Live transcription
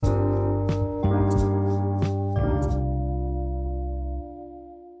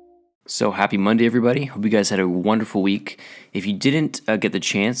So happy Monday, everybody. Hope you guys had a wonderful week. If you didn't get the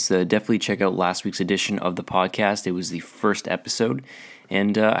chance, definitely check out last week's edition of the podcast. It was the first episode,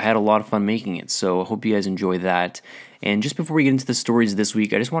 and I had a lot of fun making it. So I hope you guys enjoy that. And just before we get into the stories this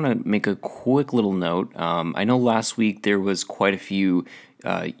week, I just want to make a quick little note. I know last week there was quite a few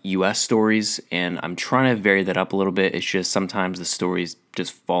U.S. stories, and I'm trying to vary that up a little bit. It's just sometimes the stories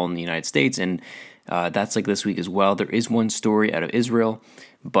just fall in the United States, and that's like this week as well. There is one story out of Israel,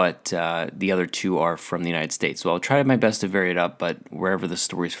 but the other two are from the United States. So I'll try my best to vary it up, but wherever the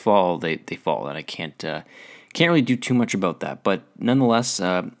stories fall, they fall, and I can't really do too much about that. But nonetheless,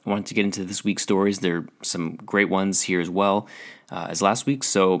 I wanted to get into this week's stories. There are some great ones here as well as last week,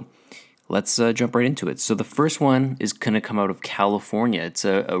 so let's jump right into it. So the first one is going to come out of California. It's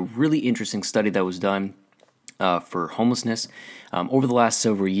a really interesting study that was done for homelessness. Over the last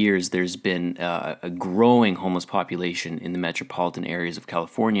several years, there's been a growing homeless population in the metropolitan areas of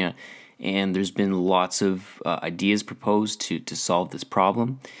California, and there's been lots of ideas proposed to solve this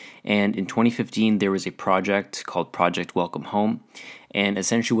problem. And in 2015, there was a project called Project Welcome Home, and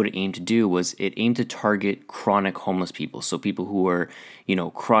essentially what it aimed to do was it aimed to target chronic homeless people, so people who are,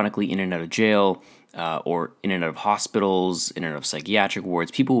 chronically in and out of jail, or in and out of hospitals, in and out of psychiatric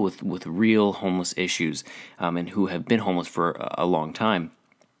wards, people with real homeless issues, and who have been homeless for a long time.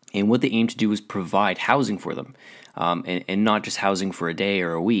 And what they aim to do is provide housing for them, and not just housing for a day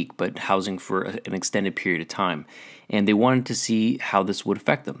or a week, but housing for an extended period of time. And they wanted to see how this would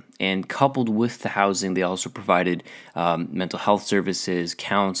affect them. And coupled with the housing, they also provided mental health services,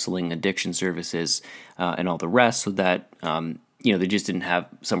 counseling, addiction services, and all the rest, so that they just didn't have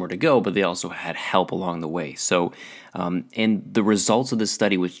somewhere to go, but they also had help along the way. So, and the results of this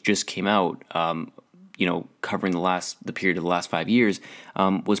study, which just came out, covering the period of the last 5 years,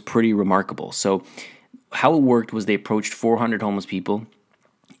 was pretty remarkable. So, how it worked was they approached 400 homeless people,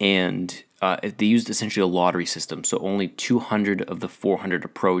 and they used essentially a lottery system. So only 200 of the 400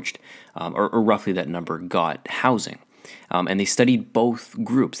 approached, or roughly that number, got housing. And they studied both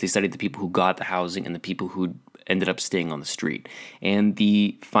groups. They studied the people who got the housing and the people who ended up staying on the street. And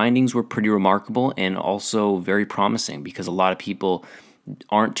the findings were pretty remarkable and also very promising, because a lot of people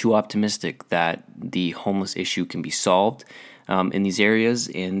aren't too optimistic that the homeless issue can be solved in these areas.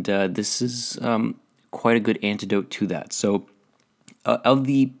 And this is quite a good antidote to that. So of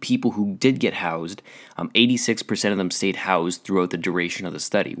the people who did get housed, 86% of them stayed housed throughout the duration of the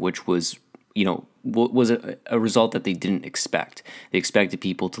study, which was a result that they didn't expect. They expected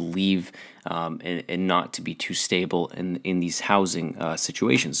people to leave and not to be too stable in these housing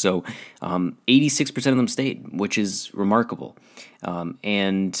situations. So 86% of them stayed, which is remarkable.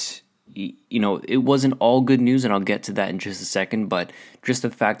 And it wasn't all good news, and I'll get to that in just a second, but just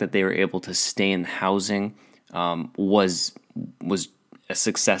the fact that they were able to stay in housing was a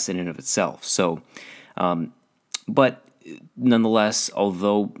success in and of itself. So, but nonetheless,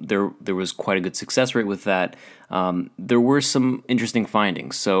 although there was quite a good success rate with that, there were some interesting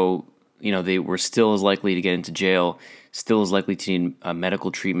findings. So, they were still as likely to get into jail, still as likely to need medical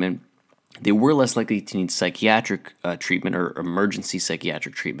treatment. They were less likely to need psychiatric treatment or emergency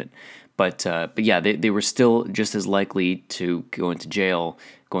psychiatric treatment. But yeah, they were still just as likely to go into jail,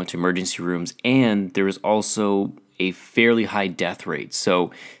 go into emergency rooms, and there was also a fairly high death rate.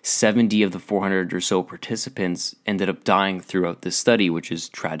 So 70 of the 400 or so participants ended up dying throughout this study, which is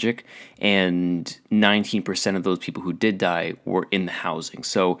tragic, and 19% of those people who did die were in the housing.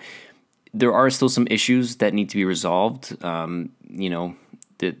 So there are still some issues that need to be resolved. That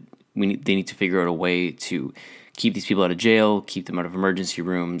they need to figure out a way to keep these people out of jail, keep them out of emergency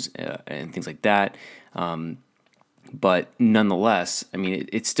rooms, and things like that. But nonetheless, I mean,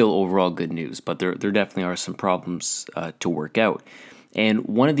 it's still overall good news, but there definitely are some problems to work out. And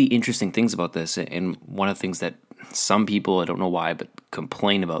one of the interesting things about this, and one of the things that some people, I don't know why, but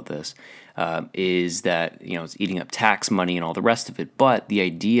complain about this, is that, it's eating up tax money and all the rest of it. But the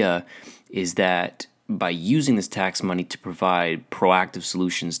idea is that by using this tax money to provide proactive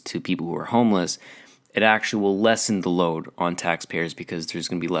solutions to people who are homeless, it actually will lessen the load on taxpayers, because there's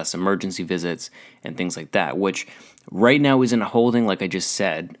going to be less emergency visits and things like that, which right now isn't holding. Like I just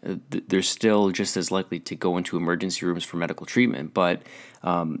said, they're still just as likely to go into emergency rooms for medical treatment. But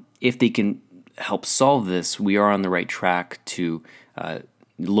if they can help solve this, we are on the right track to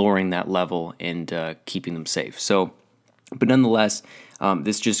lowering that level and keeping them safe. So, but nonetheless,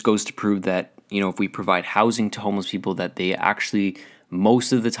 this just goes to prove that, if we provide housing to homeless people, that they actually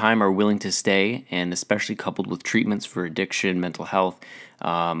most of the time are willing to stay, and especially coupled with treatments for addiction, mental health,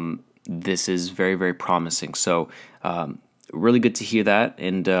 this is very, very promising. So really good to hear that,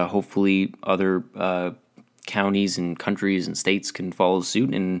 and hopefully other counties and countries and states can follow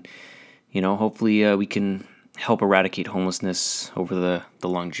suit and hopefully we can help eradicate homelessness over the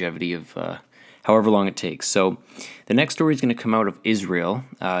longevity of however long it takes. So the next story is going to come out of Israel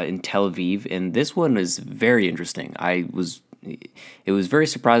in Tel Aviv, and this one is very interesting. It was very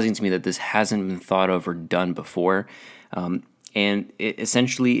surprising to me that this hasn't been thought of or done before, and it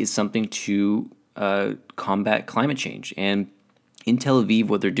essentially is something to combat climate change. And in Tel Aviv,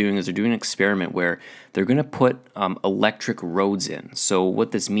 what they're doing is they're doing an experiment where they're going to put electric roads in. So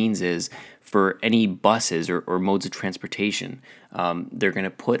what this means is for any buses or modes of transportation, they're going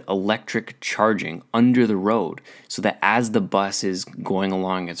to put electric charging under the road so that as the bus is going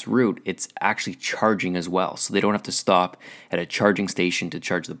along its route, it's actually charging as well. So they don't have to stop at a charging station to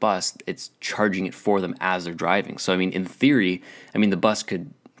charge the bus. It's charging it for them as they're driving. So, in theory, the bus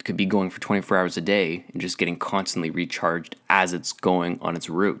could be going for 24 hours a day and just getting constantly recharged as it's going on its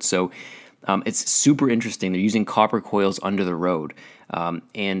route. So it's super interesting. They're using copper coils under the road.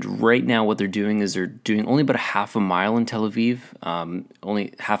 And right now what they're doing is they're doing only about a half a mile in Tel Aviv,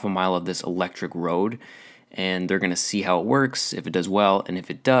 only half a mile of this electric road. And they're going to see how it works, if it does well. And if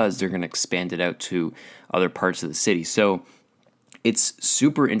it does, they're going to expand it out to other parts of the city. So it's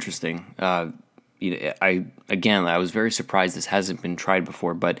super interesting. I was very surprised this hasn't been tried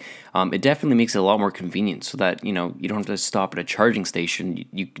before, but it definitely makes it a lot more convenient so that you don't have to stop at a charging station.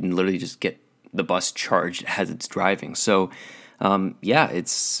 You can literally just get the bus charged as it's driving. So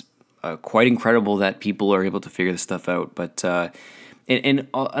it's quite incredible that people are able to figure this stuff out. But and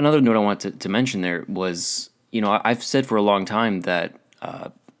another note I wanted to mention there was I've said for a long time that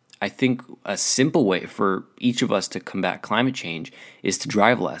I think a simple way for each of us to combat climate change is to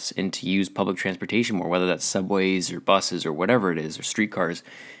drive less and to use public transportation more, whether that's subways or buses or whatever it is, or streetcars.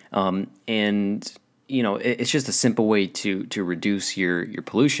 It's just a simple way to reduce your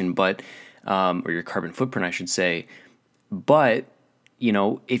pollution, but or your carbon footprint, I should say. But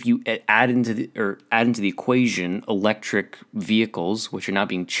if you add into the equation electric vehicles, which are not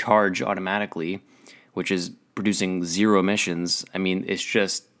being charged automatically, which is producing zero emissions, it's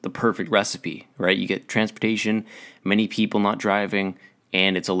just the perfect recipe, right? You get transportation, many people not driving,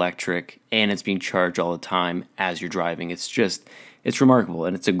 and it's electric, and it's being charged all the time as you're driving. It's remarkable,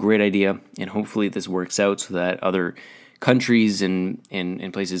 and it's a great idea, and hopefully this works out so that other countries and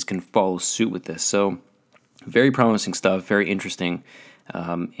places can follow suit with this. So very promising stuff, very interesting,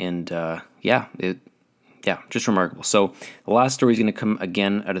 just remarkable. So the last story is going to come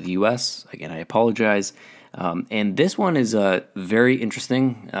again out of the U.S. Again, I apologize. And this one is very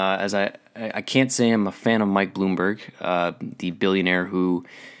interesting, as I can't say I'm a fan of Mike Bloomberg, the billionaire who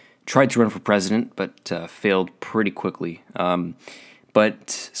tried to run for president but failed pretty quickly. He's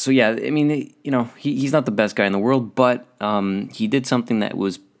not the best guy in the world, but he did something that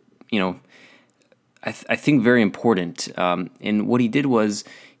was, I think very important. And what he did was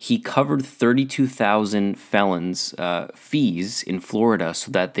he covered 32,000 felons' fees in Florida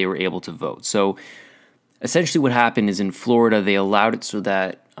so that they were able to vote. So essentially what happened is in Florida, they allowed it so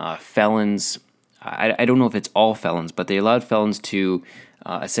that felons, I don't know if it's all felons, but they allowed felons to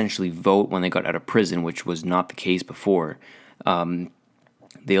essentially vote when they got out of prison, which was not the case before.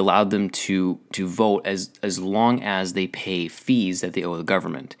 They allowed them to vote as long as they pay fees that they owe the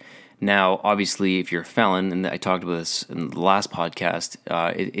government. Now, obviously, if you're a felon, and I talked about this in the last podcast,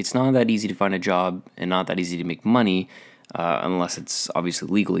 it's not that easy to find a job and not that easy to make money unless it's obviously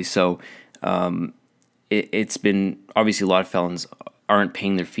legally. So it's been obviously a lot of felons aren't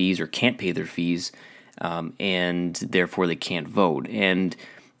paying their fees or can't pay their fees, and therefore they can't vote. And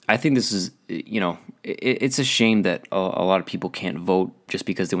I think this is, it's a shame that a lot of people can't vote just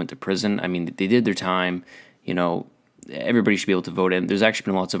because they went to prison. They did their time, everybody should be able to vote. And there's actually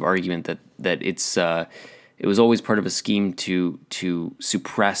been lots of argument that it was always part of a scheme to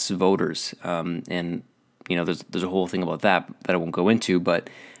suppress voters. There's a whole thing about that I won't go into, but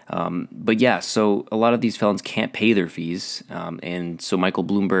so a lot of these felons can't pay their fees, and so Michael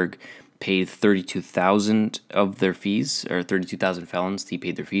Bloomberg paid 32,000 of their fees, or 32,000 felons. He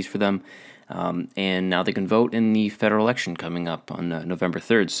paid their fees for them, and now they can vote in the federal election coming up on November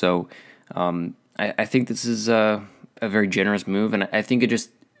 3rd. So I think this is a very generous move, and I think it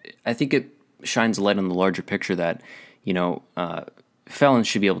shines a light on the larger picture that felons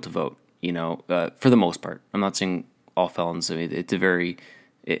should be able to vote. For the most part. I'm not saying all felons.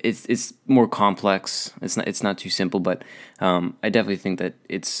 It's more complex. It's not too simple, but I definitely think that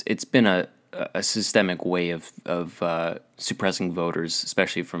it's been a systemic way of suppressing voters,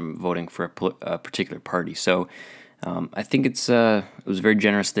 especially from voting for a particular party. So I think it was a very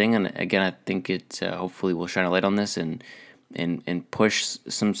generous thing, and again, I think it hopefully will shine a light on this and push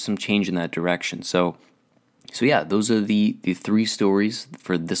some change in that direction. So yeah, those are the three stories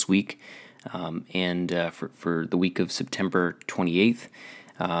for this week. and for the week of September 28th.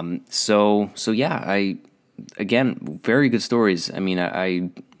 So yeah, again, very good stories. I mean, I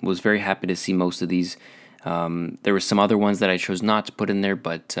was very happy to see most of these. There were some other ones that I chose not to put in there,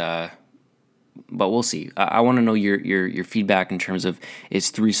 but we'll see. I want to know your feedback in terms of, is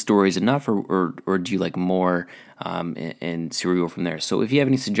 3 stories enough, or do you like more, and see where we go from there. So if you have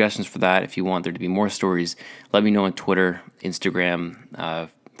any suggestions for that, if you want there to be more stories, let me know on Twitter, Instagram,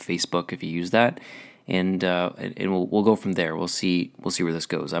 Facebook if you use that, and we'll go from there. We'll see where this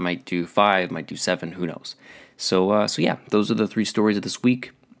goes. I might do 5, might do 7, who knows. So yeah, those are the 3 stories of this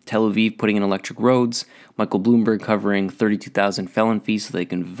week. Tel Aviv putting in electric roads, Michael Bloomberg covering 32,000 felon fees so they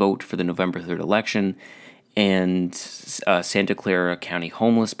can vote for the November 3rd election, and Santa Clara County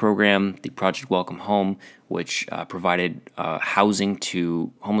Homeless Program, the Project Welcome Home, which provided housing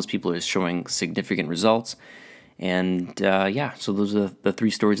to homeless people, is showing significant results. And yeah, so those are the 3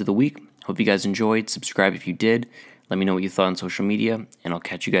 stories of the week. Hope you guys enjoyed. Subscribe if you did. Let me know what you thought on social media, and I'll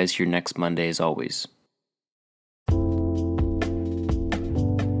catch you guys here next Monday as always.